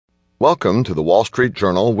Welcome to the Wall Street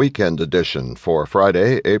Journal Weekend Edition for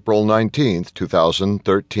Friday, April 19th,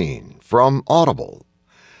 2013, from Audible.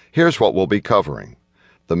 Here's what we'll be covering.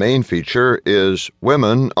 The main feature is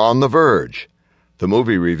Women on the Verge. The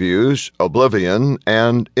movie reviews, Oblivion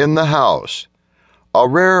and In the House. A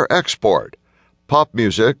rare export, pop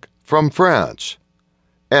music from France.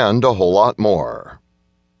 And a whole lot more.